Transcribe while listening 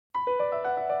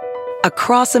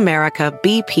Across America,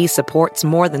 BP supports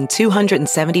more than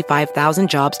 275,000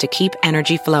 jobs to keep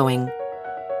energy flowing.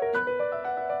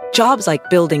 Jobs like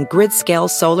building grid-scale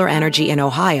solar energy in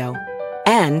Ohio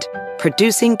and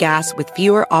producing gas with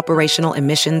fewer operational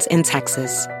emissions in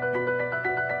Texas.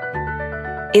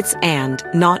 It's and,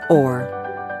 not or.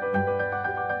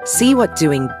 See what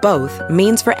doing both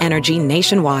means for energy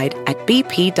nationwide at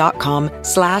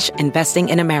bp.com/investing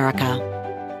in America.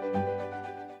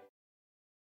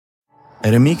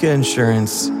 At Amica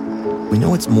Insurance, we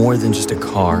know it's more than just a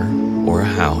car or a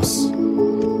house.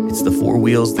 It's the four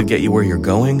wheels that get you where you're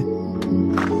going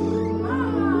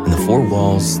and the four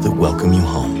walls that welcome you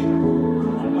home.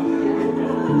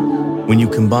 When you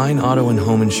combine auto and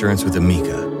home insurance with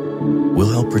Amica,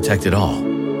 we'll help protect it all.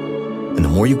 And the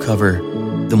more you cover,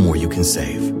 the more you can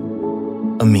save.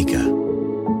 Amica.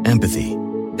 Empathy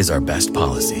is our best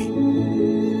policy.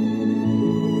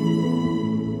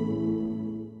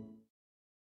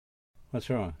 What's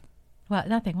wrong? Well,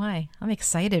 nothing. Why? I'm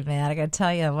excited, man. I got to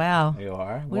tell you. Wow. You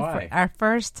are? Why? Our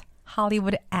first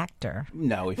Hollywood actor.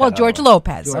 No. We've Well, had George other ones.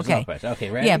 Lopez. George Okay. Lopez.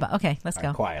 Okay, ready? Yeah, but okay, let's All go.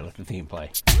 right, quiet. Let the theme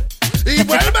play. Y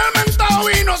vuelve el mentado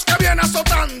Vinos que viene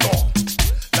azotando.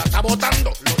 La está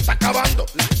botando, lo está acabando,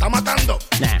 la está matando.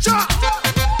 Nah. ¡Cha!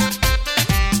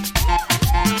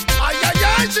 ¡Ay, ay,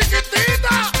 ay,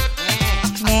 chiquitita!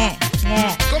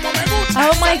 Como me gusta.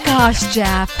 Oh my gosh,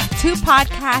 Jeff. 2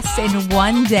 podcasts in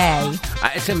one day.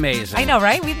 It's amazing. I know,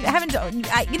 right? We haven't.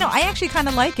 I actually kind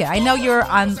of like it. I know you're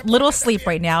on little sleep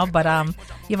right now, but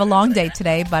you have a long day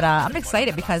today. But I'm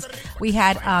excited because we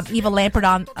had Eva Lampert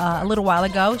on a little while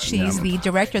ago. She's the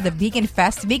director of the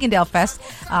Vegandale Fest,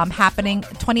 happening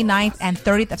 29th and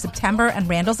 30th of September in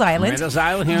Randall's Island. Randall's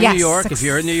Island here in New York. If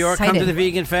you're in New York, come to the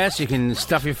Vegan Fest. You can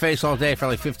stuff your face all day for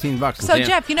like $15. So,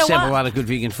 Jeff, you know sample what? a lot of good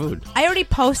vegan food. I already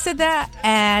posted that,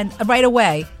 and right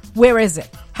away, where is it?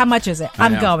 How much is it?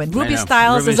 I'm going. Ruby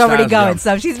Styles is already going,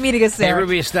 so she's meeting us there. Hey,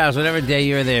 Ruby Styles, whatever day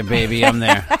you're there, baby, I'm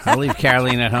there. I'll leave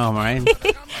Caroline at home, all right?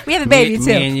 We have a baby, too.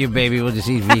 Me and you, baby, we'll just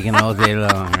eat vegan all day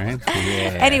long, all right?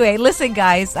 Yeah. Anyway, listen,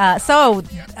 guys. So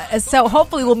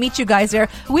hopefully we'll meet you guys there.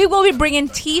 We will be bringing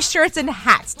T-shirts and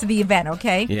hats to the event,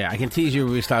 okay? Yeah, I can tease you,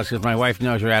 Ruby Styles, because my wife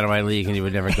knows you're out of my league and you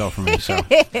would never go for me, so.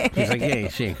 She's like, yeah,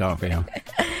 she ain't going for you.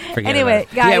 Forget Anyway,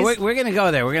 about it. guys. Yeah, we're going to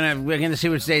go there. We're gonna see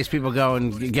which days people go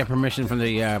and get permission from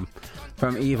the...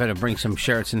 from Eva to bring some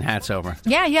shirts and hats over.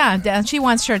 Yeah. She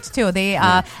wants shirts too.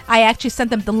 I actually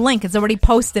sent them the link. It's already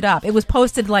posted up. It was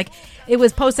posted on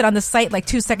the site like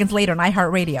 2 seconds later on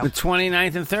iHeartRadio. The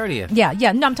 29th and 30th. Yeah.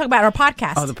 No, I'm talking about our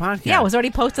podcast. Oh, the podcast. Yeah, it was already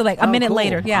posted like a minute cool.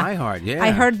 later. Yeah. iHeart, yeah. I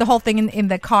heard the whole thing in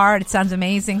the car. It sounds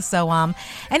amazing. So,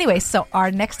 anyway, so our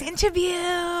next interview,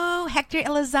 Hector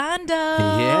Elizondo.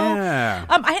 Yeah.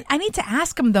 I need to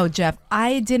ask him though, Jeff.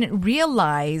 I didn't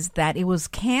realize that it was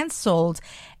canceled.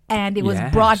 And it was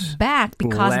brought back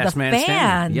because of the fans.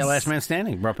 Standing. Yeah, Last Man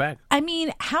Standing, brought back. I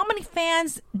mean, how many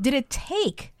fans did it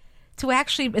take to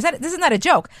actually... This is not a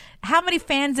joke. How many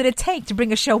fans did it take to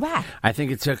bring a show back? I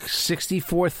think it took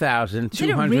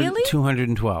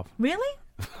 64,212. Really?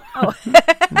 Oh.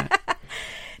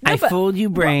 I fooled you,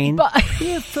 brain.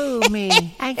 You fooled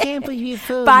me. I can't believe you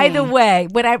fooled me. By the way,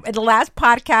 at the last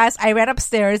podcast, I ran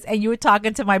upstairs and you were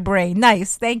talking to my brain.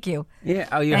 Nice. Thank you. Yeah.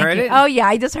 Oh, you Thank heard you. it? Oh, yeah.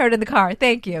 I just heard it in the car.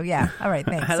 Thank you. Yeah. All right.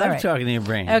 Thanks. I love talking to your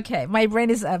brain. Okay. My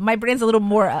brain's a little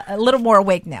more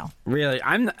awake now. Really?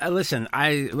 Listen,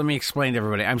 let me explain to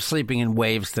everybody. I'm sleeping in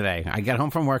waves today. I got home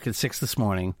from work at 6 this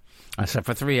morning. I slept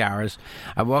for 3 hours.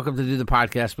 I woke up to do the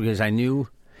podcast because I knew...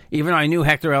 Even though I knew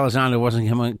Hector Elizondo wasn't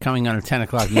coming on at 10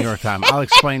 o'clock New York time. I'll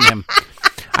explain to him.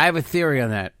 I have a theory on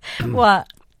that. What?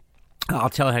 I'll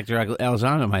tell Hector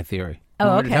Elizondo my theory.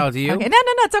 Oh, okay. To tell it to you? Okay. No.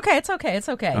 It's okay. It's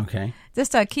okay. Okay.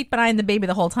 Just keep an eye on the baby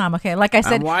the whole time, okay? Like I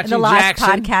said in the last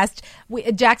Jackson. podcast,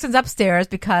 Jackson's upstairs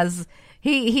because...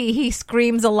 He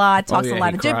screams a lot, talks a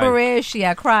lot of gibberish,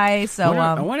 cries. So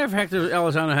I wonder if Hector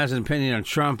Elizondo has an opinion on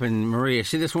Trump and Maria.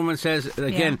 See, this woman says,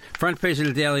 again, front page of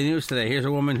the Daily News today, here's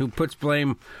a woman who puts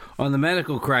blame on the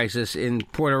medical crisis in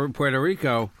Puerto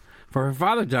Rico for her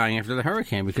father dying after the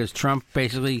hurricane because Trump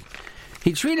basically...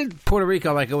 He treated Puerto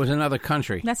Rico like it was another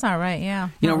country. That's not right, yeah.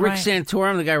 You know, Rick right.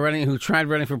 Santorum, the guy who tried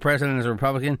running for president as a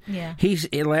Republican,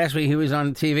 last week he was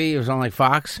on TV, he was on like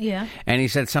Fox, and he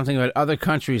said something about other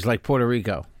countries like Puerto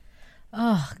Rico.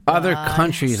 Oh, God. Other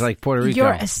countries like Puerto Rico.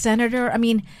 You're a senator? I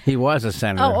mean... He was a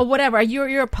senator. Oh, whatever.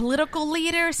 You're a political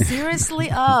leader? Seriously?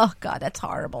 Oh, God, that's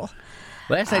horrible.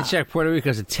 Last I checked, Puerto Rico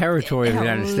is a territory of the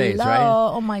United States, right?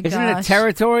 Oh, my gosh. Isn't it a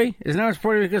territory? Isn't that what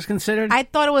Puerto Rico is considered? I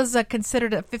thought it was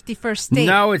considered a 51st state.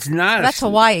 No, it's not. That's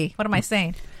Hawaii. What am I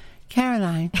saying?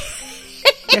 Caroline.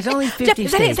 There's only 50 Jeff,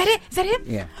 states. Is that him?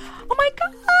 Yeah. Oh, my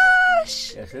gosh.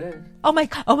 gosh! Yes, it is. Oh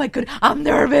my good. I'm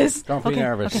nervous. Don't be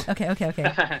nervous. Okay.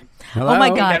 Hello? Oh my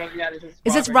God!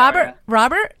 Is this Robert?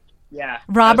 Robert? Yeah.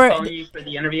 Robert, I was calling you for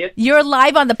the interview. You're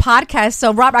live on the podcast.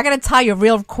 So, Robert, I got to tell you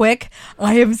real quick,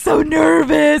 I am so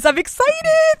nervous. I'm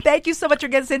excited. Thank you so much for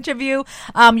getting this interview.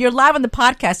 You're live on the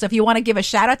podcast. So if you want to give a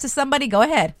shout out to somebody, go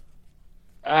ahead.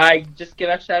 I just give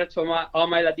a shout out to all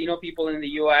my Latino people in the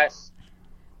U.S.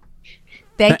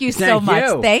 Thank you so Thank much.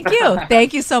 you. Thank you.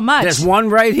 Thank you so much. There's one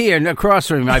right here across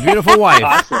from me, my beautiful wife.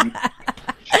 Awesome.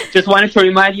 Just wanted to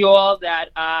remind you all that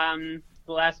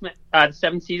the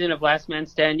seventh season of Last Man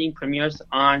Standing premieres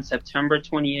on September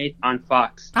 28th on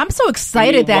Fox. I'm so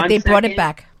excited that they brought it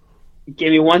back.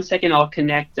 Give me 1 second. I'll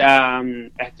connect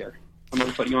Hector. I'm going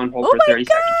to put you on hold for 30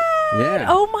 seconds. Yeah.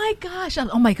 Oh my gosh.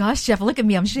 Oh my gosh, Jeff. Look at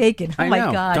me. I'm shaking. Oh I my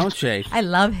know. gosh. Don't shake. I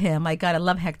love him. My God. I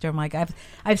love Hector. My God.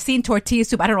 I've seen Tortilla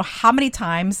Soup. I don't know how many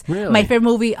times. Really? My favorite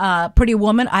movie, Pretty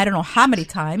Woman. I don't know how many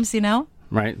times,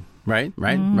 Right.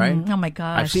 Oh my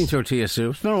gosh. I've seen Tortilla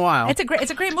Soup. It's been a while. It's a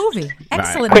great movie.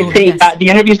 Excellent Quick movie. thing, Yes. the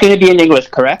interview's going to be in English,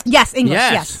 correct? Yes, English.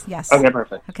 Yes. Yes. Okay,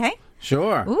 perfect. Okay.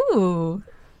 Sure. Ooh.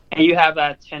 And you have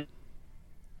 10...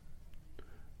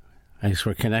 I guess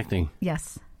we're connecting.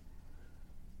 Yes.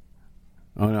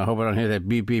 Oh, no. I hope I don't hear that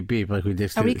beep, beep, beep like we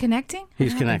did. Are we connecting?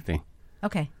 He's connecting.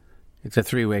 Okay. It's a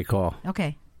three-way call.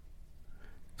 Okay.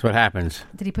 That's what happens.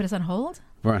 Did he put us on hold?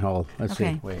 We're on hold. Let's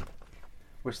Okay. see. Wait.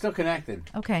 We're still connected.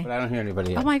 Okay. But I don't hear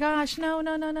anybody yet. Oh my gosh! No!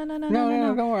 No,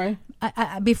 don't worry.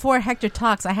 Before Hector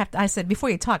talks, I said before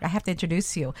you talk, I have to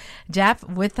introduce you, Jeff.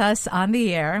 With us on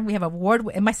the air, we have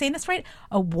am I saying this right?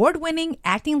 Award-winning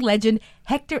acting legend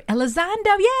Hector Elizondo.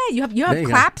 Yeah, you have There you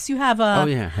go. claps. You have Oh,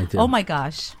 yeah, I do. Oh my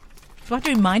gosh! Do I have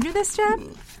to remind you this, Jeff?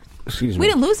 Excuse me. We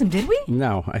didn't lose him, did we?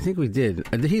 No, I think we did.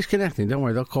 He's connecting. Don't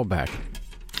worry. They'll call back.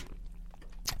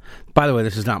 By the way,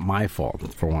 this is not my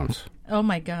fault for once. Oh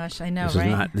my gosh! I know, This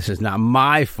right? This is not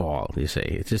my fault. You see,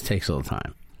 it just takes a little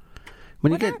time.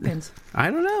 When What you get, happens? I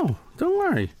don't know. Don't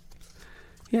worry.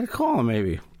 You had to call him,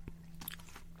 maybe.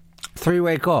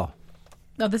 Three-way call.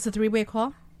 Oh, this is a three-way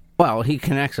call. Well, he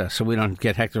connects us, so we don't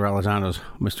get Mr.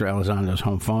 Elizondo's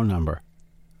home phone number.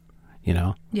 You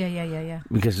know, Yeah.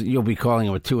 because you'll be calling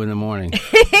him at 2 a.m.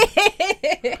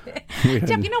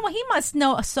 Jeff, you know what? He must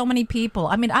know so many people.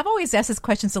 I mean, I've always asked this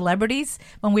question celebrities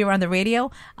when we were on the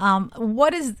radio.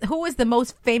 Who is the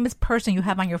most famous person you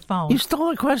have on your phone? You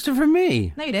stole a question from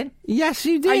me. No, you did. Yes,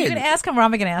 you did. Are you going to ask him or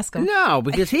am I going to ask him? No,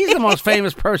 because he's the most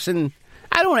famous person.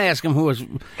 I don't ask him who is.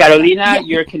 Carolina,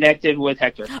 you're connected with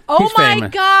Hector. Oh He's my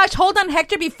famous. gosh. Hold on,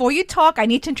 Hector. Before you talk, I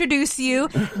need to introduce you.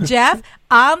 Jeff,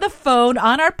 on the phone,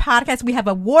 on our podcast, we have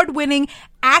award-winning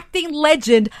acting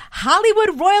legend,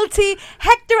 Hollywood royalty,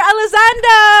 Hector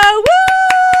Elizondo.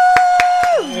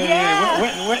 Woo! Yeah.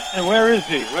 Where is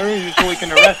he? Where is he so we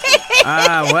can arrest him?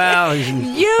 Well,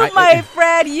 My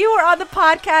friend, you are on the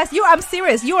podcast. I'm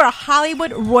serious. You are a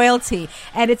Hollywood royalty.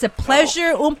 And it's a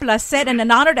pleasure, un placer, and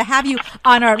an honor to have you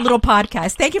on our little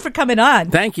podcast. Thank you for coming on.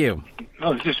 Thank you.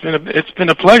 Oh, it's been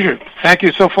a pleasure. Thank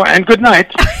you so far, and good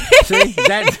night. See,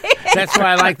 that's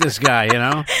why I like this guy. You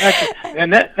know.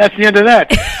 That's the end of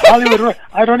that. Hollywood.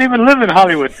 I don't even live in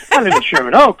Hollywood. I live in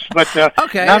Sherman Oaks, but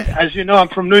Okay. as you know, I'm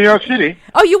from New York City.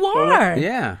 Oh, you are?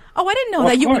 Yeah. Oh, I didn't know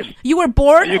Of that. course. You were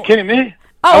born. Are you kidding me?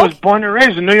 Oh, I was born and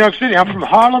raised in New York City. I'm from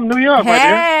Harlem, New York, my dear.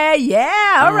 Hey,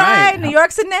 yeah, all All right. right. New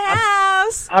York's in the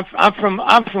house.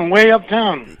 I'm from way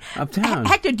uptown. Uptown.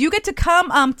 Hector, do you get to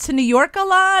come to New York a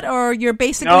lot, or you're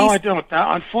basically? No, I don't.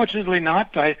 Unfortunately,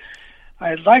 not.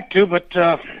 I'd like to, but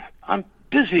I'm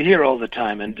busy here all the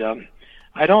time, and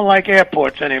I don't like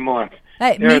airports anymore.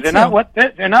 Hey, me They're too. not what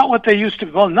they're not what they used to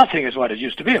be. Well, nothing is what it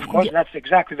used to be. Of course, that's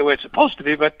exactly the way it's supposed to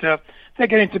be. But they're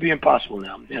getting to be impossible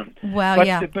now. You know. Well, but,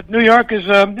 yeah. But New York is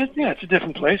it's a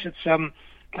different place. It's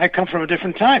I come from a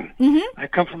different time. Mm-hmm. I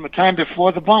come from a time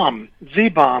before the bomb.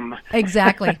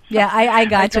 Exactly. Yeah, I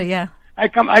got you. Yeah. I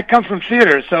come from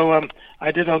theater, so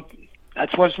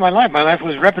that's what's my life. My life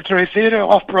was repertory theater,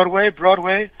 off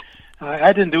Broadway.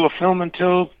 I didn't do a film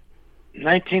until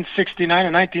 1969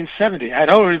 and 1970. I'd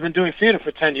already been doing theater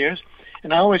for 10 years,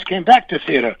 and I always came back to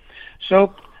theater.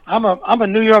 So I'm a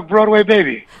New York Broadway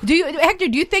baby. Hector?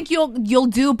 Do you think you'll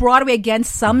do Broadway again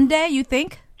someday? You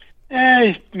think?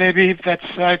 Maybe that's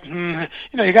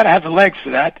you got to have the legs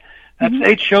for that. That's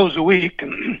 8 shows a week,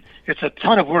 and it's a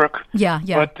ton of work. Yeah.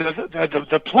 But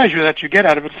the pleasure that you get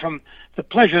out of it, from the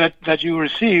pleasure that you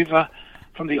receive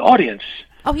from the audience.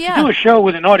 Oh yeah. To do a show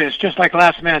with an audience, just like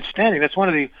Last Man Standing. That's one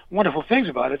of the wonderful things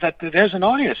about it, that there's an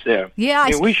audience there. Yeah.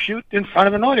 We shoot in front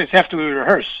of an audience after we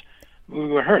rehearse. We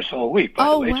rehearse all week, by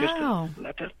the way. Wow.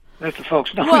 Just to That's the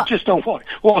folks. No, Well- we just don't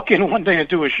walk in one day and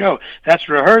do a show. That's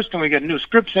rehearsed, and we get new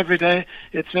scripts every day.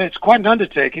 It's quite an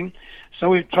undertaking. So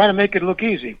we try to make it look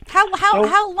easy.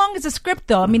 How long is a script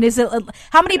though? I mean, is it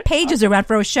how many pages are around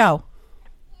for a show?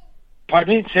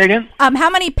 Pardon me? Say again? How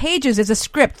many pages is a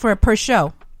script per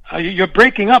show? You're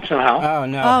breaking up somehow. Oh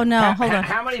no! Oh, no, hold on.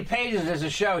 How many pages is a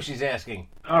show? She's asking.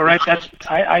 All right,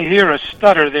 I hear a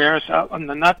stutter there. So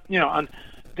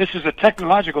this is a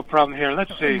technological problem here.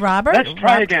 Let's see. Robert? Let's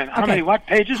try again. How Okay. many what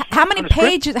pages? How many on the script?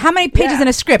 pages? How many pages Yeah. in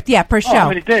a script? Yeah, per show. Oh, how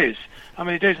many days? How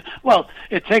many days? Well,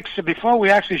 it takes before we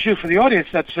actually shoot for the audience.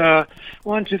 That's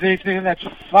 1, 2, 3, 4. That's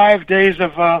 5 days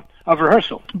of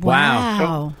rehearsal.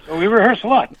 Wow. So we rehearse a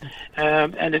lot,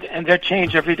 and they're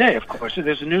changed every day. Of course, so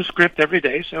there's a new script every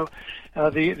day. So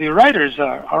the writers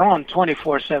are on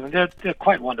 24/7. They're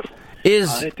quite wonderful.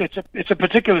 It's a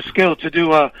particular skill to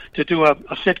do a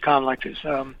sitcom like this.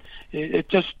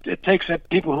 It takes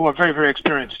people who are very, very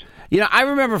experienced. You know, I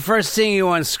remember first seeing you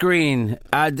on screen.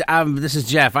 This is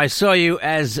Jeff. I saw you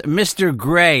as Mr.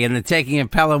 Gray in The Taking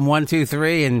of Pelham 1, 2,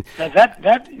 3, and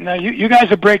Now you guys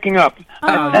are breaking up.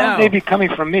 That no. may be coming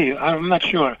from me. I'm not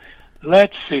sure.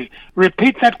 Let's see.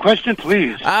 Repeat that question,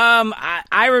 please.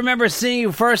 I remember seeing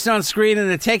you first on screen in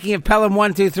The Taking of Pelham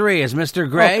 1, 2, 3 as Mr.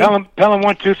 Gray. Oh, Pelham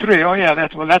 1, 2, 3. Oh yeah,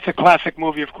 that's a classic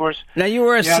movie, of course. Now you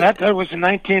were that was in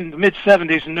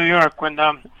mid-70s in New York when.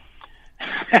 I'm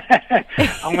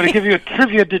going to give you a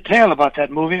trivia detail about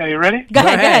that movie. Are you ready? Go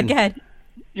ahead.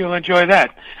 You'll enjoy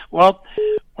that. Well,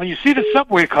 when you see the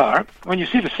subway car, when you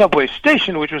see the subway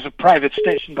station, which was a private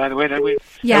station, by the way, that we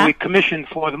commissioned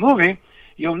for the movie,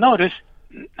 you'll notice,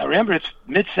 remember, it's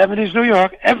mid-70s New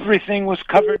York, everything was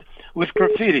covered with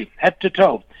graffiti, head to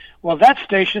toe. Well, that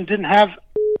station didn't have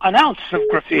an ounce of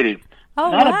graffiti. Oh,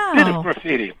 Not wow. a bit of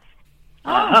graffiti. Oh,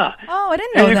 I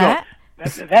didn't There know you that. go.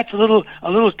 That's a little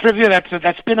trivia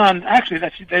that's been on. Actually,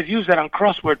 they've used that on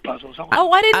crossword puzzles.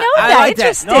 Oh, I didn't know I that. like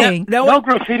that. Interesting. No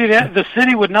graffiti there. The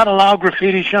city would not allow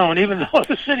graffiti shown, even though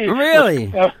the city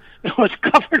Really? was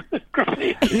covered with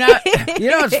graffiti. Now, you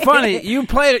know, it's funny. You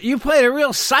played a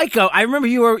real psycho. I remember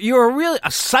you were really a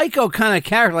psycho kind of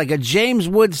character, like a James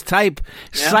Woods type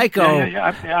psycho.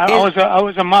 Yeah. I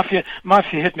was a mafia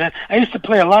hitman. I used to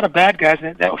play a lot of bad guys,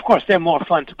 and of course, they're more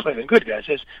fun to play than good guys.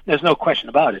 There's no question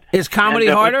about it. Is comedy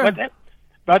harder?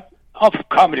 But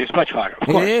comedy is much harder. Of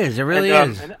course. It is. It really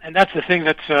is. And that's the thing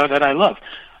that I love.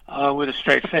 With a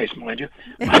straight face, mind you.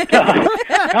 But,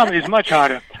 comedy is much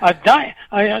harder.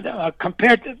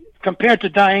 Compared to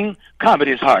dying,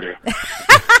 comedy is harder.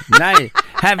 Nice.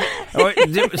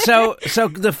 So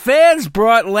the fans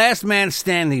brought Last Man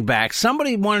Standing back.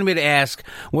 Somebody wanted me to ask: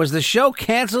 was the show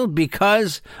canceled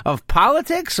because of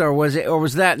politics, or was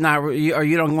that not? Or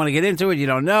you don't want to get into it? You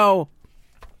don't know.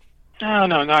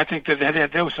 No. I think that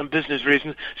there was some business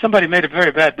reasons. Somebody made a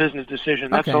very bad business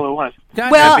decision. That's all it was.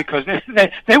 Well, because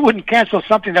they wouldn't cancel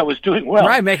something that was doing well.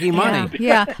 Right, making money.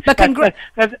 Yeah. But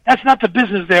that's not the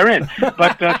business they're in.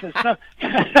 But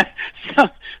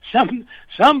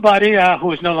somebody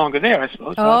who is no longer there, I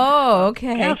suppose.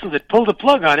 okay. Canceled it, pulled the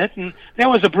plug on it, and there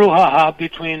was a brouhaha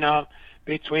between them,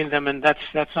 and that's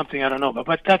something I don't know about.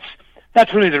 But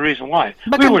that's really the reason why.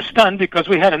 We were stunned because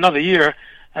we had another year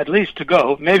at least to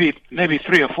go, maybe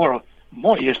 3 or 4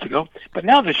 more years to go. But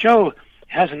now the show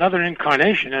has another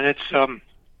incarnation, and it's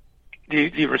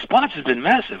the response has been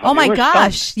massive. Oh my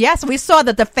gosh! Stunned. Yes, we saw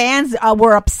that the fans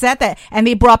were upset and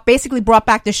they basically brought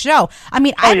back the show. I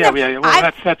mean, Well,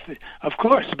 that's of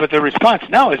course, but the response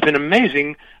now has been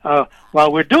amazing.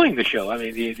 While we're doing the show, I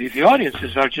mean, the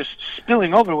audiences are just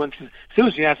spilling over with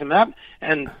enthusiasm,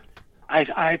 and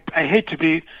I hate to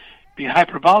be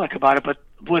hyperbolic about it, but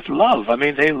with love. I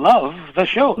mean, they love the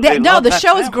show. The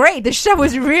show is great. The show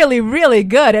is really, really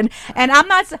good, and I'm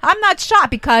not shocked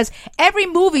because every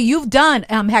movie you've done,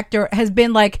 Hector, has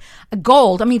been like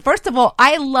gold. I mean, first of all,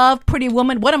 I love Pretty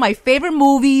Woman, one of my favorite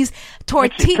movies.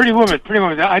 Pretty Woman.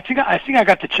 I think I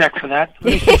got the check for that.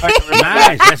 Let me see if I can remember.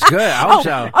 Nice, that's good. I hope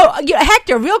so.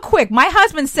 Hector, real quick, my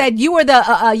husband said you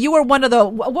were one of the.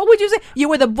 What would you say? You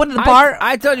were one of the bar.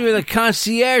 I thought you were the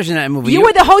concierge in that movie. You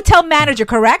were the hotel manager,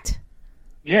 correct?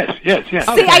 Yes.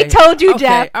 See, I told you,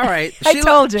 Jeff. All right. I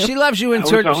told you. She loves you in I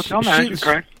was the hotel manager,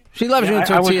 correct? She loves you in I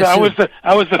tortilla soup.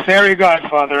 I was the fairy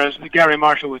godfather, as Gary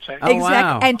Marshall would say. Oh,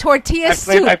 wow. And tortilla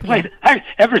soup.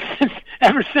 Ever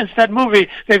since that movie,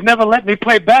 they've never let me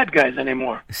play bad guys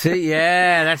anymore. See,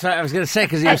 yeah, that's what I was going to say,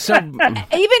 because you're so...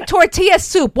 Even Tortilla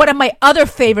Soup, one of my other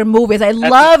favorite movies. I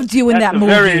loved you in that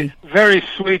movie. Very, very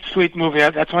sweet movie.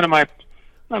 That's one of my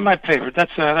favorite.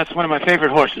 That's one of my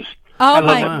favorite horses. Oh, I love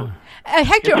my. that movie.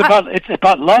 Hector, It's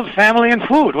about love, family, and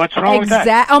food. What's wrong with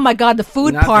that? Oh my God, the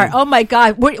food Nothing. part. Oh my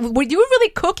God, were you really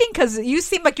cooking? Because you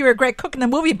seemed like you were a great cook in the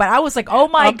movie, but I was like, oh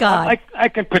my God. I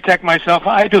can protect myself.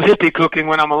 I do hippie cooking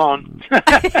when I'm alone.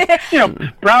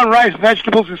 Brown rice,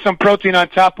 vegetables, and some protein on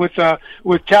top with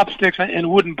chopsticks and a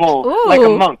wooden bowl, Ooh. like a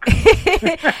monk.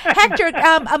 Hector,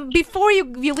 before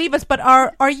you leave us, but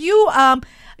are you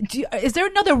is there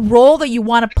another role that you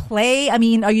want to play? I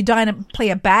mean, are you dying to play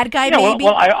a bad guy? Yeah, maybe.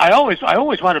 well, I always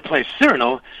want to play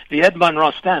Cyrano, the Edmond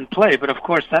Rostand play, but of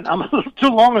course that I'm a little too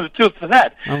long in the tooth for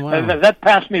that. Oh, wow. That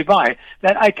passed me by.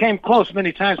 That I came close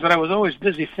many times, but I was always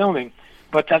busy filming.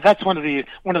 But that's one of the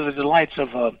delights of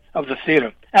the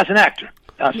theater as an actor.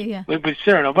 With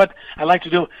Cyrano. But I like to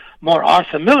do more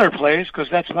Arthur Miller plays because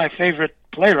that's my favorite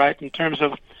playwright in terms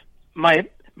of my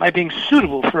being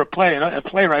suitable for a play, and a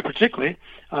playwright particularly.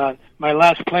 My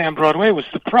last play on Broadway was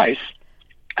The Price.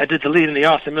 I did the lead in the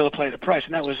Arthur Miller play, The Price,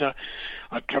 and that was a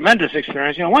tremendous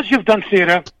experience. Once you've done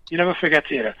theater, you never forget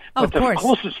theater. But the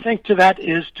closest thing to that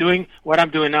is doing what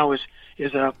I'm doing now is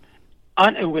a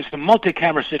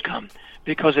multi-camera sitcom,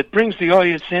 because it brings the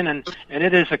audience in, and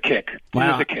it is a kick. Wow.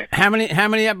 It is a kick. How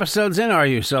many episodes in are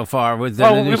you so far with the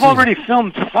Well, new we've season? already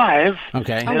filmed 5.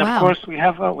 Okay. And wow. of course we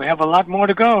have a lot more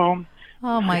to go.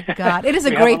 Oh my God! It is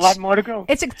a We great. have a lot more to go.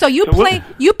 So you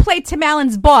play Tim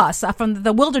Allen's boss from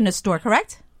the Wilderness Store,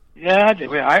 correct? Yeah,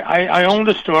 I own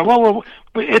the store. Well,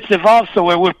 it's evolved so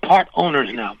we're part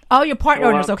owners now. Oh, you're part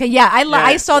owners. Okay, yeah.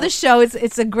 I saw the show.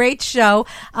 It's a great show.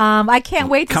 I can't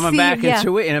wait to Coming see. back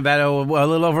in about a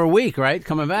little over a week, right?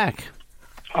 Coming back.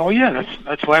 Oh yeah,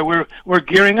 that's why we're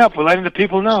gearing up. We're letting the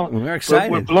people know. We're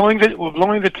excited. We're blowing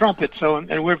the trumpet.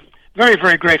 And we're very,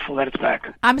 very grateful that it's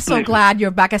back. I'm so glad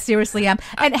you're back. I seriously am.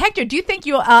 And Hector, do you think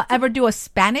you'll ever do a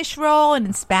Spanish role and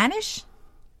in Spanish?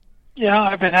 Yeah,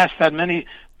 I've been asked that many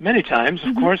times,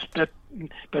 of course,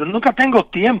 pero nunca tengo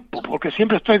tiempo porque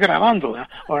siempre estoy grabando,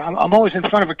 or I'm always in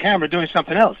front of a camera doing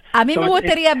something else. A mí me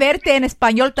gustaría verte en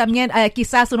español también,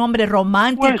 quizás un hombre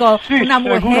romántico, una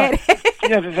mujer.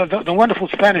 Yeah, the wonderful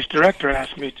Spanish director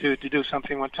asked me to do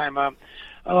something one time.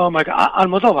 Oh my God,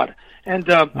 Almodóvar. And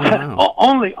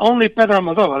only Pedro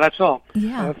Almodóvar, that's all.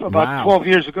 Yeah. About 12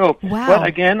 years ago. Wow. But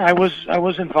again, I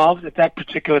was involved at that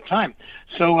particular time.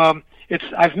 So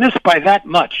I've missed by that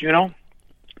much,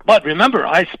 But remember,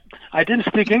 I didn't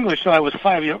speak English till I was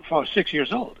 6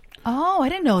 years old. Oh, I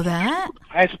didn't know that.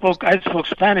 I spoke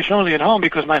Spanish only at home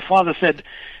because my father said,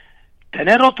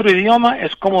 "Tener otro idioma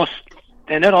es como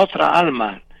tener otra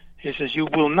alma." He says, you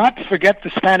will not forget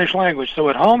the Spanish language. So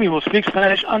at home, you will speak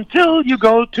Spanish until you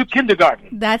go to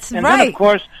kindergarten. That's and right. Then, of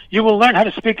course, you will learn how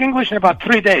to speak English in about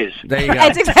 3 days. There you go.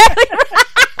 That's exactly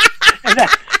right.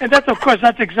 and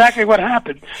that's exactly what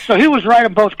happened. So he was right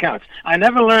on both counts. I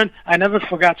never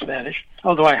forgot Spanish,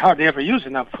 although I hardly ever use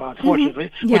it now,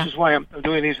 unfortunately, which is why I'm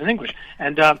doing these in English.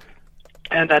 And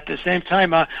at the same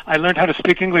time, I learned how to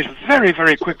speak English very,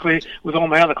 very quickly with all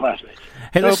my other classmates.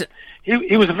 Hey, listen.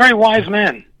 He was a very wise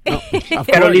man.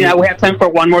 Carolina, we have time for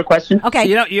one more question. Okay.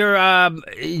 We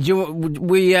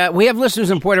have listeners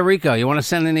in Puerto Rico. You want to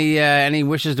send any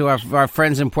wishes to our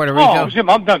friends in Puerto Rico? Oh, Jim,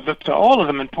 I'm done to all of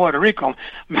them in Puerto Rico.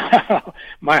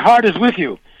 My heart is with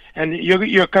you, and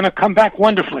you're going to come back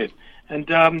wonderfully. And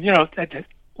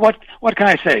what can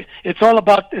I say? It's all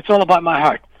about my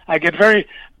heart. I get very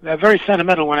very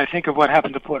sentimental when I think of what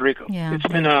happened to Puerto Rico. Yeah. It's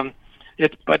been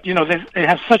but they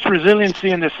have such resiliency,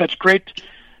 and they're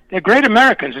great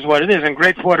Americans is what it is, and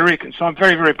great Puerto Ricans. So I'm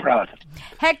very, very proud.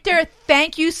 Hector,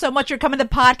 thank you so much for coming to the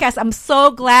podcast. I'm so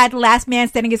glad Last Man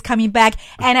Standing is coming back.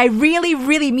 And I really,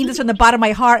 really mean this from the bottom of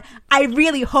my heart. I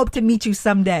really hope to meet you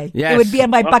someday. Yes. It would be on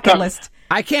my bucket list.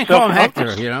 I can't call him Hector,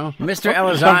 Mr.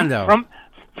 Elizondo.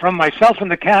 From myself and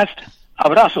the cast,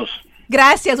 abrazos.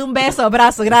 Gracias, un beso,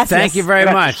 abrazo, gracias. Thank you very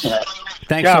much.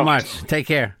 Thanks so much. Take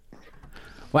care.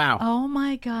 Wow. Oh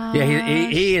my God. Yeah,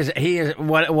 he is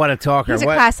what a talker. He's a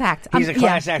class act. He's a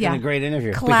class act and a great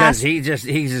interview because he just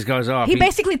goes off. He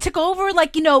basically took over,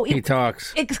 he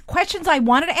talks. Questions I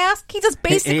wanted to ask, he just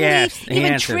basically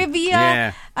even trivia.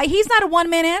 Yeah. He's not a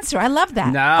one-man answer. I love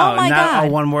that. No, oh my not God.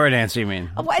 a one-word answer. You mean?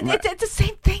 It's the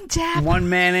same thing, Jeff.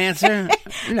 One-man answer?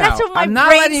 No, That's what my I'm not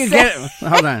brain letting you said. get it.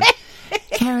 Hold on.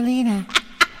 Carolina,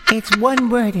 it's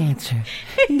one-word answer,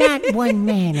 not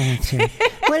one-man answer.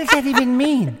 What does that even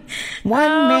mean?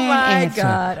 One-man answer.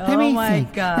 God. Let me my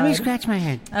think. God. Let me scratch my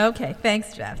head. Okay,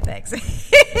 thanks, Jeff. Thanks.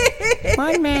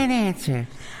 One-man answer.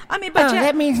 I mean, but Jeff,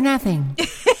 that means nothing.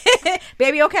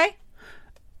 baby, okay?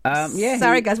 Yeah.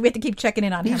 Sorry, guys. We have to keep checking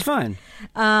in on him. He's fine.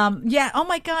 Yeah. Oh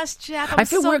my gosh, Jeff. I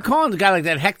feel weird calling a guy like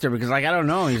that Hector because, like, I don't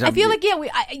know. I feel like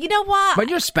you know what? But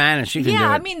you're Spanish. You can do it.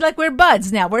 I mean, like we're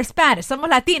buds now. We're Spanish. Somos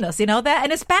Latinos. You know that.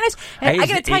 And in Spanish, I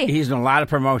gotta tell you, he's doing a lot of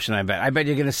promotion. I bet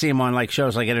you're gonna see him on like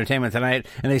shows like Entertainment Tonight,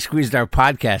 and they squeezed our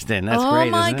podcast in. That's great.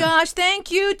 Oh my gosh!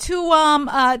 Thank you to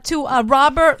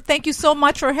Robert. Thank you so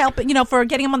much for helping. For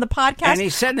getting him on the podcast. And he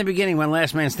said in the beginning when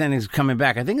Last Man Standing is coming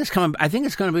back. I think it's going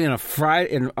to be on a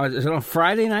Friday. Is it on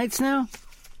Friday nights now?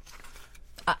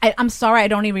 I'm sorry, I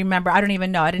don't even remember. I don't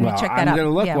even know. I didn't even check that out. I'm going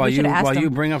to look while you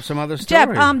bring up some other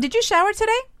stories. Jeff, did you shower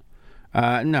today?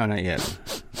 No, not yet.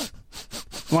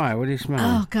 Why? What are you smelling?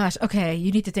 Oh gosh. Okay,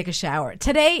 you need to take a shower.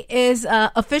 Today is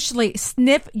officially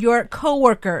Sniff Your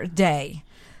Coworker Day.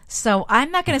 So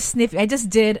I'm not going to sniff you. I just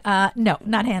did. No,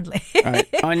 not handling. All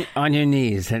right. On your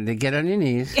knees. Get on your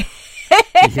knees.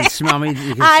 You can smell me.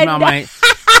 You can smell my.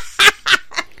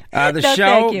 The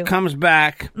show comes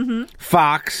back,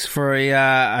 Fox, for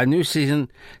a new season,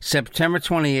 September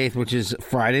 28th, which is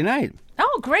Friday night.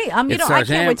 Oh, great. I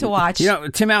can't wait to watch.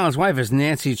 Tim Allen's wife is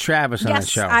Nancy Travis on that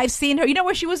show. Yes, I've seen her. You know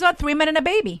where she was on 3 Men and a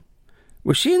Baby?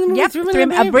 Was she in the movie? Yep, 3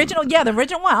 Men and a Baby? the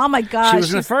original one. Oh, my gosh. She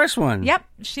was in the first one. Yep.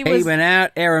 She was. Went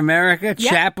Out, Air America,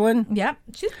 Chaplin. Yep.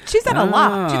 She's done a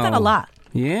lot. She's done a lot.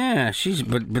 Yeah,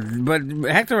 but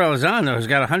Hector Elizondo has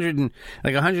got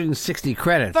 160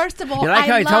 credits. First of all, you like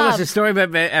how he told us the story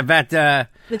about the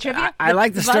trivia. I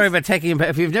like the story about Taking.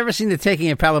 If you've never seen the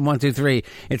Taking of Pelham 1, 2, 3,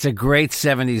 it's a great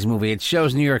 '70s movie. It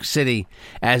shows New York City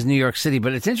as New York City,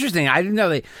 but it's interesting. I didn't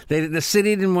know the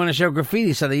city didn't want to show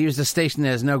graffiti, so they used a station that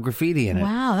has no graffiti in it.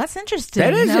 Wow, that's interesting.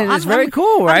 That is it. It's very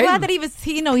cool, right? I'm glad that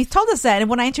he told us that. And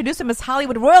when I introduced him as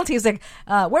Hollywood royalty, he was like,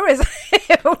 "Where is?"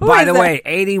 By the way,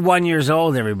 81 years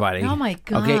old, everybody. Oh my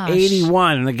gosh. Okay,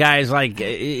 81, and the guy's like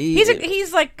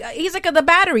he's like the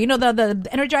battery, the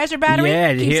Energizer battery.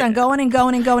 Yeah, keeps on going and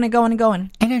going and going and going and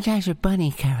going. Energizer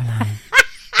Bunny, Caroline.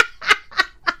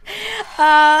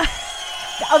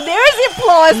 There's the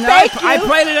applause. Thank you. I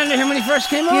played it under him when he first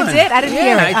came on. You did? I didn't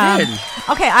hear it. I did.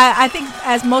 Okay, I think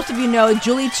as most of you know,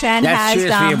 Julie Chen That's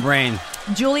Cheers for Your Brain.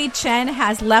 Julie Chen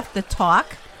has left the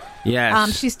talk.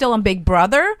 Yes. She's still on Big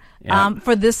Brother. Yeah.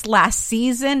 For this last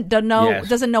season, doesn't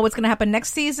know what's going to happen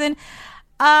next season.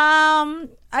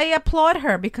 I applaud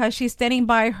her because she's standing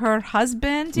by her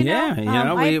husband. We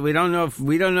don't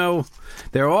know.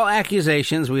 They're all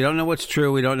accusations. We don't know what's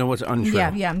true. We don't know what's untrue.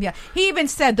 Yeah. He even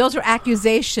said those are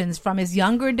accusations from his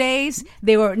younger days.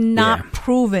 They were not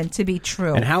proven to be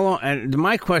true. And how long? And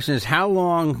my question is, how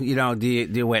long? Do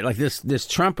you wait? Like this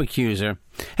Trump accuser.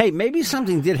 Hey, maybe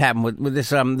something did happen with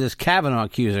this Kavanaugh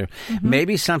accuser. Mm-hmm.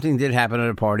 Maybe something did happen at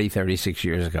a party 36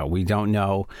 years ago. We don't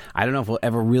know. I don't know if we'll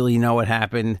ever really know what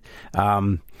happened.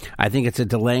 I think it's a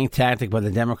delaying tactic by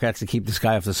the Democrats to keep this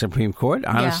guy off the Supreme Court.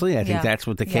 Honestly, I think that's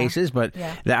what the case is. But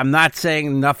I'm not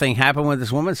saying nothing happened with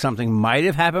this woman. Something might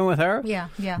have happened with her.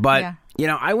 But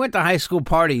I went to high school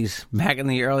parties back in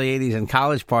the early 80s and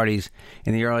college parties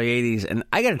in the early 80s. And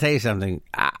I got to tell you something.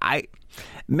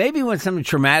 Maybe when something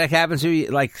traumatic happens to you,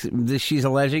 like she's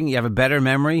alleging, you have a better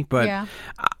memory. But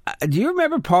do you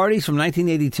remember parties from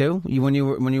 1982 when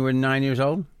you were 9 years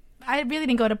old? I really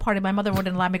didn't go to parties. My mother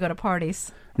wouldn't allow me to go to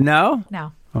parties. No?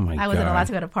 No. Oh, my God. I wasn't allowed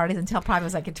to go to parties until probably I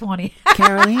was like at 20.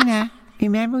 Carolina,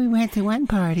 remember we went to one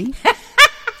party?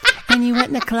 And you went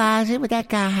in the closet with that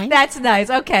guy? That's nice.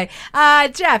 Okay.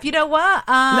 Jeff, you know what?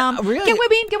 No, really? Get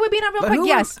Wibine on real quick.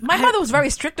 Yes. My mother was very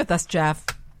strict with us, Jeff.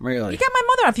 Really? You get my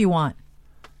mother if you want.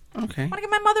 Okay. Want to get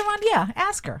my mother on? Yeah,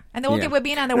 ask her, and then we'll get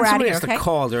Wibine on. Then we're out of here. Okay. To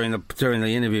call during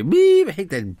the interview. Beep. I hate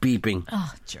that beeping.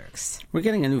 Oh, jerks. We're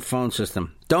getting a new phone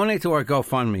system. Donate to our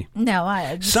GoFundMe.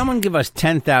 No, someone give us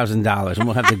 $10,000, and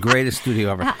we'll have the greatest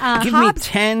studio ever. Give me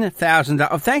 $10,000.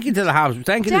 Oh, thank you to the Hobbs.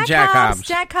 Thank you to Jack Hobbs.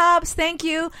 Jack Hobbs. Thank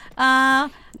you.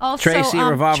 Also, Tracy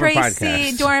Revolver Podcast.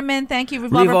 Tracy Dorman. Thank you,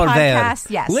 Revolver Podcast.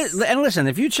 Yes. And listen,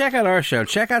 if you check out our show,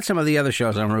 check out some of the other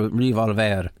shows on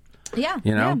Revolver. Yeah,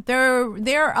 they're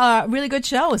really good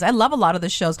shows. I love a lot of the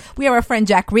shows. We have our friend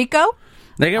Jack Rico.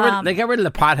 They got rid of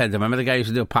the pothead. Remember the guy who used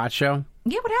to do a pot show?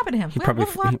 Yeah, what happened to him?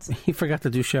 He forgot to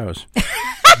do shows.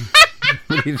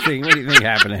 What do you think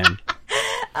happened to him?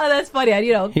 Oh, that's funny.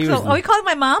 Are we calling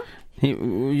my mom?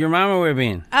 Your mom or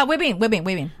Wibine?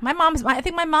 Wibine. I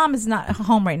think my mom is not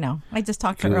home right now. I just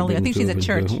talked to her earlier. I think she's at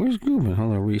church. Where's Gubin?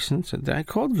 Hold on, recent. I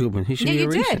called Gubin. He should be a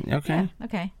recent. Did. Okay. Yeah,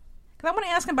 okay. I want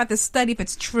to ask him about this study if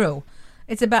it's true.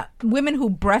 It's about women who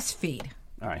breastfeed.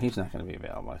 All right, he's not going to be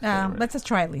available. Let's just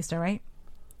try at least, all right?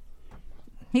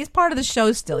 He's part of the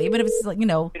show still, even if it's like,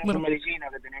 little...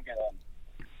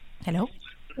 Hello?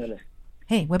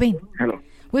 Hey, Wibine. Hello.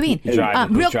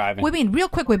 Wibine. Real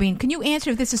quick, Wibine, can you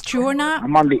answer if this is true or not?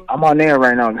 I'm on air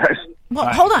right now, guys. Well,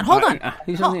 hold on. Hold on.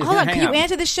 Could you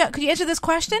answer this? Could you answer this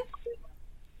question?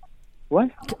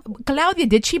 What? Claudia,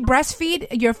 did she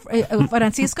breastfeed your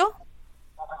Francisco?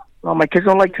 Oh, my kids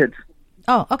don't like kids.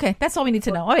 Oh, okay. That's all we need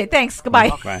to know. Okay, thanks. Goodbye.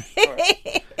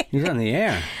 He's on the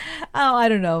air. Oh, I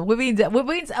don't know.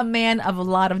 Webin's a man of a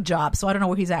lot of jobs, so I don't know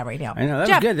where he's at right now. I know. That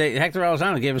Jeff, was good. Hector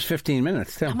Elizondo gave us 15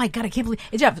 minutes, too. Oh, my God. I can't believe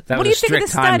it. Jeff, That what do was you a think of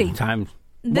this strict study? time.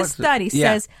 This study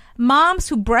says moms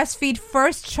who breastfeed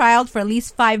first child for at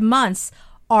least 5 months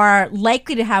are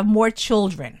likely to have more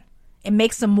children. It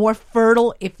makes them more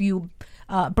fertile if you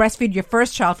breastfeed your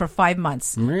first child for 5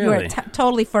 months. Really? You're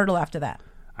totally fertile after that.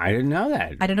 I didn't know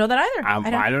that. I didn't know that either.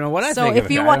 I don't know what I so think if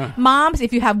of you it. want moms,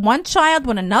 if you have one child,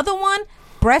 want another one,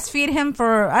 breastfeed him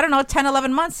for, 10,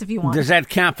 11 months if you want. Does that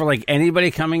count for like anybody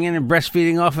coming in and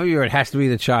breastfeeding off of you, or it has to be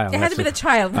the child? It has to be the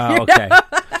child. Oh, okay.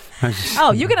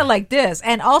 Oh, you're gonna like this,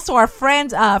 and also our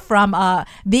friend from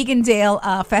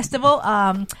Vegandale Festival,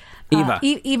 Eva.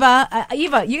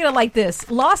 Eva, you're gonna like this.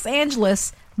 Los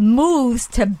Angeles moves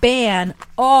to ban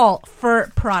all fur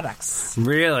products.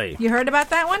 Really? You heard about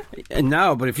that one?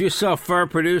 No, but if you saw fur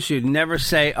produced, you'd never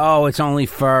say, "Oh, it's only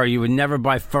fur." You would never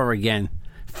buy fur again.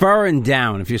 Fur and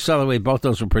down. If you saw the way both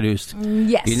those were produced,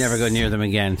 yes, you never go near them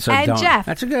again. So and don't. Jeff,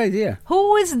 that's a good idea.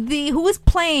 Who is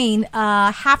playing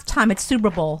halftime at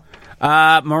Super Bowl?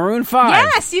 Maroon 5.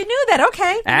 Yes, you knew that.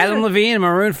 Okay, Adam Levine and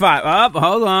Maroon 5. Oh,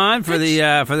 hold on for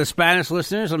the Spanish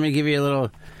listeners. Let me give you a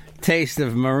little taste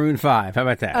of Maroon 5. How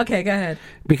about that? Okay, go ahead.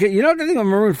 Because you know what the thing with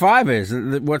Maroon 5 is?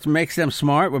 What makes them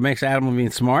smart, what makes Adam Levine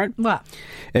smart? What?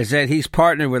 Is that he's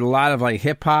partnered with a lot of like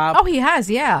hip hop. Oh, he has,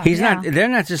 yeah. They're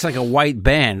not just like a white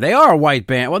band. They are a white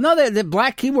band. Well, no, they're the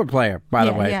black keyboard player, by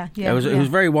the way. It was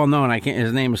very well known.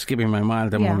 His name is skipping my mind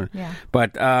at the moment. Yeah.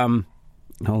 But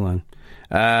hold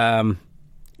on.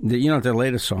 You know what their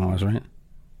latest song was, right?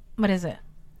 What is it?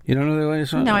 You don't know their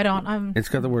latest song? No, I don't. It's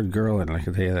got the word girl in it, I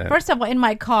can tell you that. First of all, in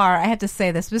my car, I have to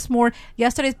say this.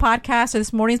 Yesterday's podcast or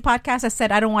this morning's podcast, I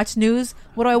said I don't watch news.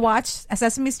 What do I watch? A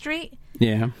Sesame Street?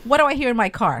 Yeah. What do I hear in my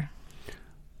car?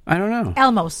 I don't know.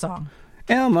 Elmo's song.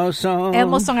 Elmo's song.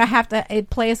 It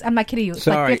plays, I'm not kidding you,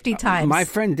 Sorry. like 50 times. My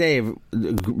friend Dave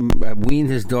weaned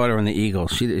his daughter on the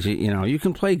Eagles. She, you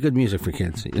can play good music for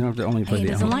kids. You don't have to only play he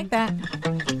the doesn't Elmo. like that.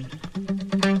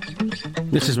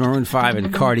 This is Maroon 5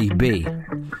 and Cardi B.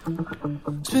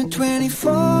 Spent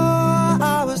 24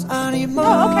 hours on your mind.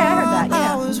 Oh, okay, I heard that,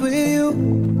 yeah.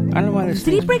 I don't know why this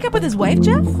Did he break up with his wife,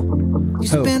 Jeff? You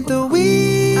spent the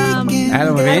weekend.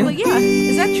 Adam Levine? Yeah.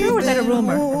 Is that true or is that a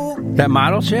rumor? That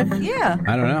model chick? Yeah.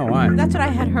 I don't know why. That's what I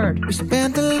had heard. We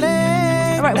spent the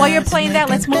last All right, while you're playing that,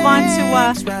 let's move on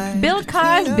to Bill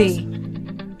Cosby.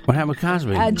 What happened with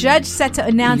Cosby? A judge set to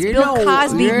announce Bill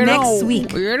Cosby next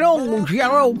week.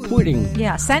 Yellow pudding.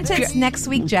 Yeah, sentence next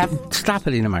week, Jeff. Stop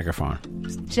hitting the microphone.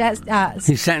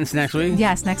 He's sentenced next week?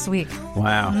 Yes, next week.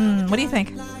 Wow. What do you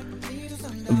think?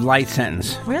 Light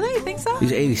sentence. Really? You think so?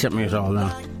 He's 80-something years old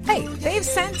now. Hey, they've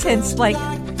sentenced, like,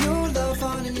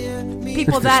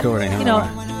 people that,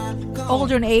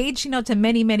 older in age, to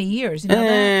many, many years. You know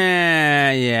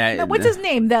that? Yeah. But what's his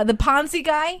name? The Ponzi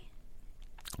guy?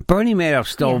 Bernie Madoff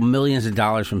stole millions of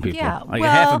dollars from people. Yeah, like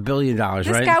 $500 million, right?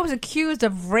 This guy was accused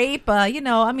of rape.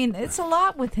 It's a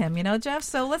lot with him, Jeff.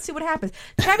 So let's see what happens.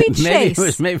 Chevy Chase.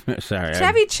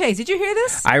 Chevy Chase. Did you hear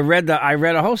this? I read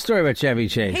a whole story about Chevy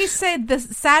Chase. He said the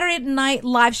Saturday Night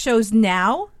Live shows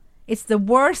now. It's the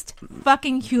worst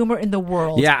fucking humor in the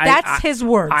world. Yeah, that's his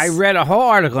words. I read a whole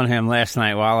article on him last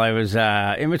night while I was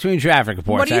in between traffic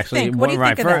reports. What do you think? What do you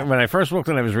think of that? When I first woke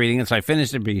up, I was reading it, so I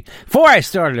finished it before I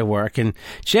started to work. And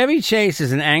Chevy Chase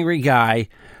is an angry guy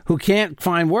who can't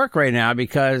find work right now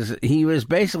because he was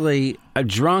basically a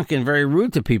drunk and very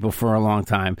rude to people for a long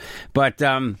time. But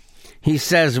he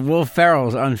says Will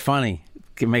Ferrell's unfunny.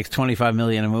 It makes $25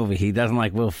 million a movie. He doesn't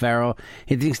like Will Ferrell.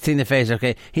 He thinks Tina Fey's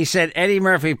okay. He said Eddie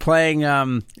Murphy playing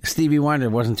Stevie Wonder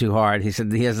wasn't too hard. He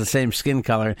said he has the same skin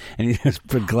color and he just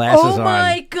put glasses on. Oh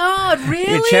my God! Really?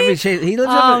 Yeah, Chevy Chase. He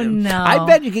lives no! I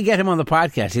bet you could get him on the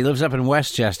podcast. He lives up in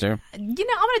Westchester. I'm going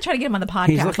to try to get him on the podcast.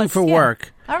 He's looking for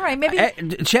work. All right, maybe.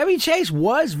 Chevy Chase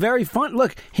was very fun.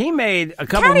 Look, he made a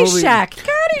couple movies.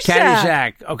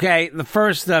 Caddyshack. Okay, the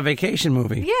first vacation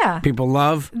movie. Yeah. People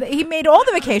love. He made all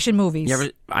the vacation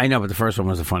movies. I know, but the first one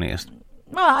was the funniest.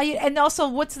 Well, and also,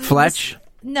 what's the... Fletch?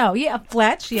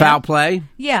 Fletch, yeah. Foul Play?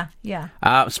 Yeah.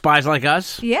 Spies Like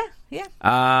Us? Yeah.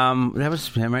 That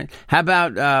was him, right? How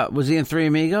about, was he in Three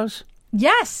Amigos?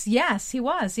 Yes, he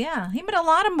was. Yeah, he made a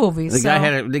lot of movies. The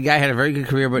guy had a very good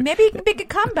career, but maybe he can make a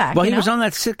comeback. Well, he was on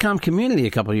that sitcom Community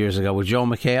a couple of years ago with Joel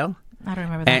McHale. I don't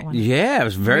remember that one. Yeah, it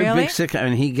was very Really? big sitcom,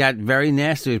 and he got very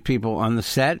nasty with people on the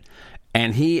set.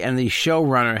 And he and the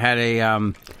showrunner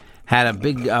had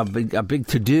a big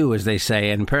to do, as they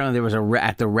say, and apparently there was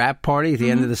at the rap party at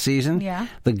the end of the season. Yeah.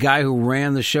 The guy who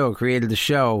ran the show, created the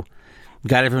show,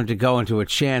 got everyone to go into a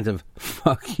chant of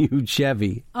 "Fuck you,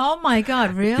 Chevy." Oh my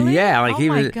God! Really? Yeah, like oh he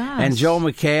my was. gosh. And Joel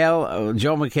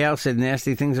McHale said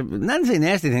nasty things. Not to say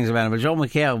nasty things about him, but Joel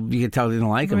McHale, you could tell, didn't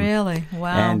like him. Really?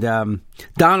 Wow. And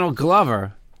Donald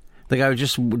Glover, the guy who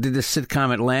just did this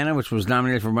sitcom Atlanta, which was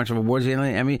nominated for a bunch of awards.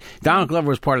 I mean, Donald Glover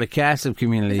was part of the cast of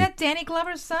Community. Is that Danny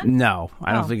Glover's son? No,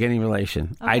 I don't think any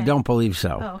relation. Okay. I don't believe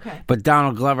so. Oh, okay. But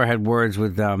Donald Glover had words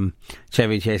with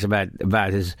Chevy Chase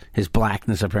about his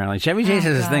blackness. Apparently, Chevy Chase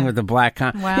has this thing with the black.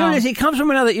 Wow. He comes from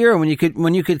another era when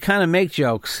you could kind of make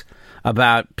jokes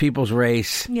about people's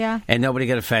race, and nobody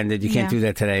get offended. You can't do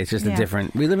that today. It's just a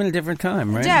different. We live in a different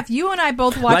time, right? Jeff, you and I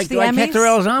both watched the Emmys. Like Hector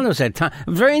Elizondo said, time,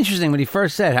 very interesting when he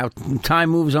first said how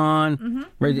time moves on.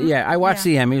 Yeah, I watched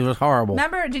the Emmys. It was horrible.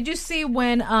 Remember, did you see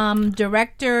when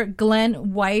director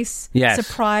Glenn Weiss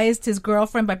surprised his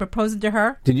girlfriend by proposing to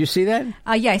her? Did you see that?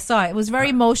 Yeah, I saw it. It was very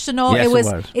emotional. Yes, it was.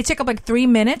 It was. It took up like 3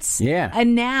 minutes. Yeah.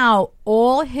 And now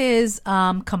all his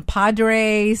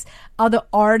compadres, other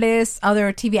artists,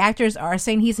 other TV actors are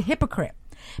saying he's a hypocrite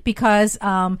because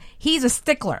he's a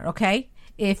stickler, okay?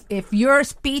 If your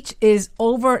speech is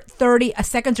over 30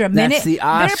 seconds or a minute, that's the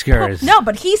Oscars. No,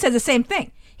 but he says the same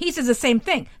thing. He says the same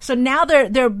thing. So now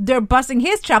they're busting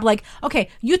his chop. Like, okay,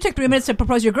 you took 3 minutes to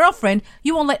propose to your girlfriend.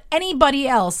 You won't let anybody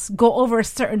else go over a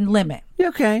certain limit.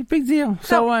 Okay, big deal.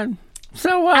 So what?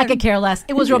 So what? I could care less.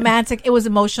 It was romantic. It was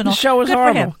emotional. The show was Good for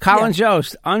horrible. him. Colin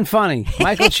Jost, unfunny.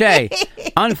 Michael Che,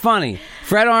 unfunny.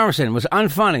 Fred Armisen was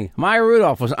unfunny. Maya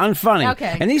Rudolph was unfunny.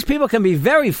 Okay. And these people can be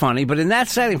very funny, but in that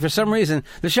setting, for some reason,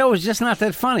 the show was just not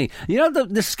that funny. You know,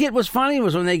 the skit was funny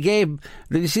was when they gave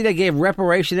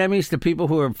reparation Emmys to people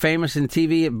who were famous in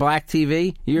TV, black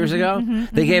TV, years ago.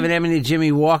 They gave an Emmy to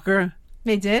Jimmy Walker.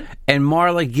 They did? And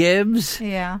Marla Gibbs.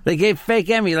 Yeah. They gave fake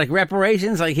Emmy, like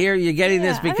reparations. Like, here, you're getting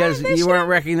this because you weren't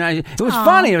recognized. It was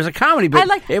funny. It was a comedy, but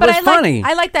it was funny.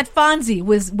 I like that Fonzie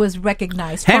was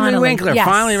recognized. Henry finally. Winkler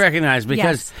finally recognized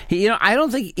because he, I don't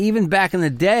think even back in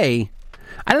the day,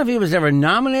 I don't know if he was ever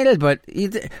nominated, but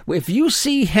if you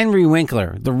see Henry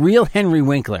Winkler, the real Henry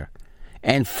Winkler,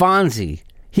 and Fonzie,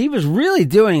 he was really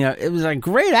doing it was a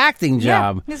great acting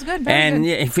job. Yeah, he's good. Very good.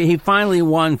 And he finally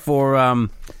won for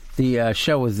the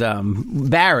show with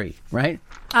Barry, right?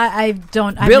 I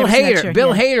don't. Bill Hader.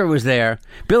 Bill Hader was there.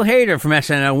 Bill Hader from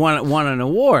SNL won an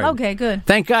award. Okay, good.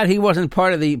 Thank God he wasn't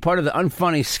part of the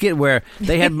unfunny skit where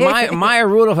they had Maya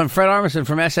Rudolph and Fred Armisen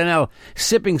from SNL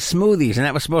sipping smoothies, and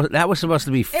that was supposed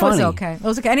to be funny. It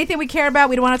was okay. Anything we care about,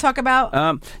 we don't want to talk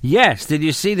about. Yes. Did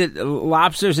you see that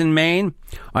lobsters in Maine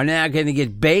are now going to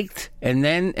get baked and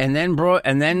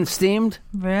then steamed?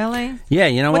 Really? Yeah.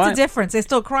 You know what's what? the difference? They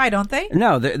still cry, don't they?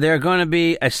 No, they're going to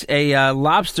be a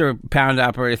lobster pound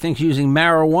operator. I think using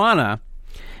marijuana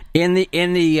in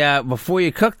the before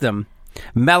you cook them,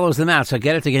 mellows them out. So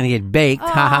they're going to get baked,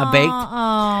 baked,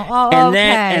 and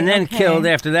then killed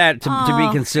after that to be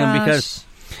consumed because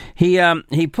he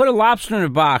put a lobster in a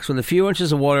box with a few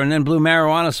inches of water and then blew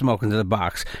marijuana smoke into the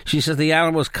box. She says the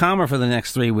animal was calmer for the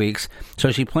next 3 weeks,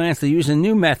 so she plans to use a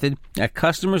new method at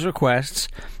customers' requests.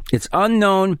 It's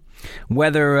unknown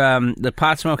whether the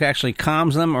pot smoke actually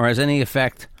calms them or has any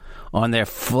effect on their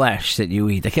flesh that you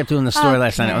eat. They kept doing the story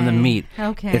last night on the meat.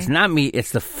 Okay. It's not meat,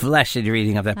 it's the flesh that you're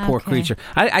eating of that poor creature.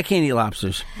 I can't eat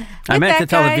lobsters. I meant to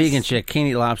tell the vegan chick, can't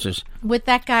eat lobsters. With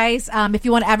that, guys, if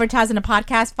you want to advertise in a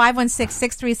podcast,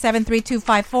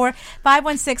 516-637-3254,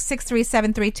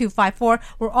 516-637-3254.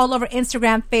 We're all over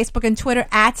Instagram, Facebook, and Twitter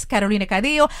at Carolina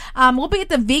Cadillo. We'll be at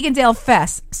the Vegandale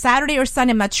Fest Saturday or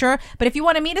Sunday, I'm not sure. But if you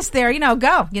want to meet us there,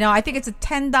 go. I think it's a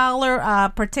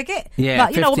 $10 per ticket. Yeah,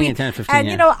 but, 15, 10, 15.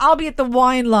 And, I'll be at the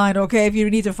wine line, okay, if you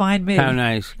need to find me. How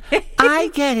nice. I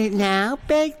get it now.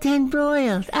 Baked and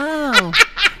broiled. Oh.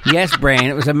 Yes, Brain.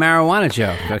 It was a marijuana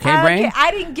joke. Okay, Brain?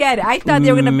 I didn't get it. I thought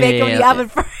they were going to bake it in the oven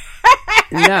first.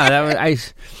 No, that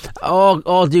was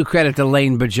all due credit to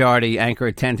Lane Bajardi, anchor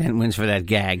at 1010 wins for that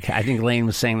gag. I think Lane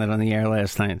was saying that on the air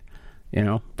last night,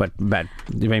 but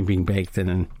being baked and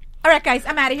then. All right, guys,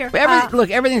 I'm out of here. Look,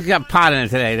 everything's got pot in it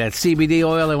today. That CBD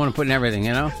oil they want to put in everything,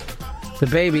 The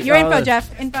baby. Your info,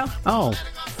 Jeff. Info. Oh,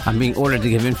 I'm being ordered to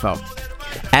give info.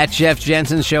 At Jeff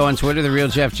Jensen Show on Twitter, The Real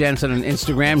Jeff Jensen on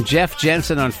Instagram, Jeff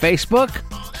Jensen on Facebook,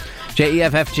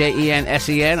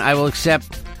 JEFFJENSEN. I will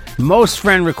accept most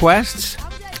friend requests.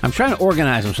 I'm trying to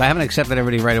organize them, so I haven't accepted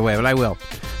everybody right away, but I will.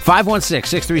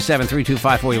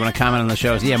 516-637-3254. You want to comment on the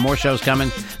shows? Yeah, more shows coming.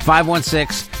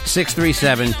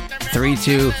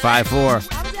 516-637-3254.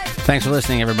 Thanks for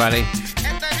listening, everybody.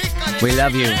 We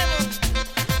love you.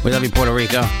 We love you, Puerto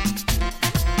Rico.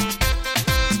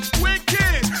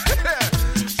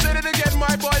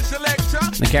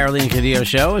 The Carolina Cadillo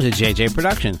Show is a JJ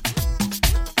production.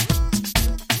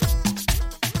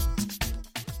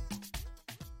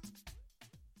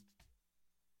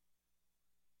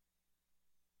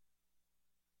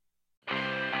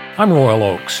 I'm Royal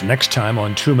Oakes. Next time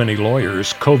on Too Many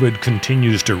Lawyers, COVID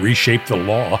continues to reshape the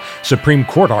law. Supreme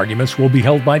Court arguments will be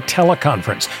held by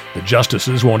teleconference. The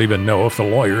justices won't even know if the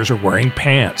lawyers are wearing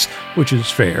pants, which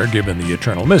is fair given the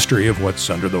eternal mystery of what's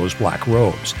under those black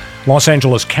robes. Los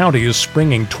Angeles County is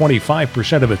springing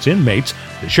 25% of its inmates.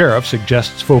 The sheriff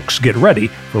suggests folks get ready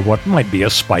for what might be a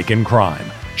spike in crime.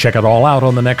 Check it all out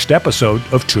on the next episode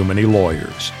of Too Many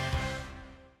Lawyers.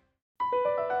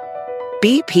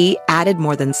 BP added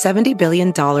more than $70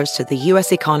 billion to the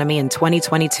U.S. economy in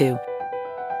 2022.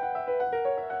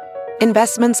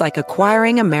 Investments like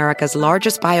acquiring America's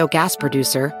largest biogas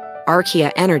producer,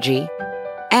 Archaea Energy,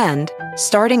 and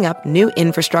starting up new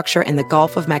infrastructure in the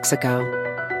Gulf of Mexico.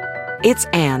 It's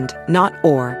and, not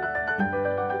or.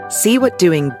 See what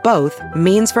doing both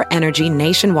means for energy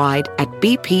nationwide at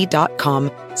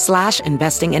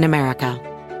bp.com/investing in America.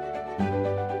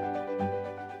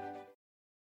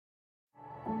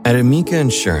 At Amica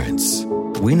Insurance,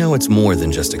 we know it's more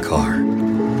than just a car.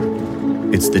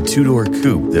 It's the two-door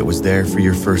coupe that was there for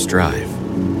your first drive,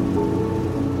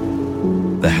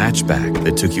 the hatchback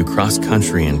that took you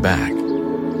cross-country and back,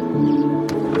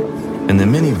 and the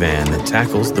minivan that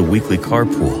tackles the weekly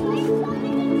carpool.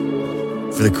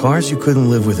 For the cars you couldn't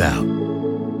live without,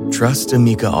 trust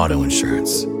Amica Auto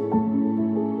Insurance.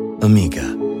 Amica.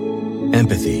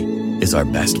 Empathy is our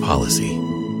best policy.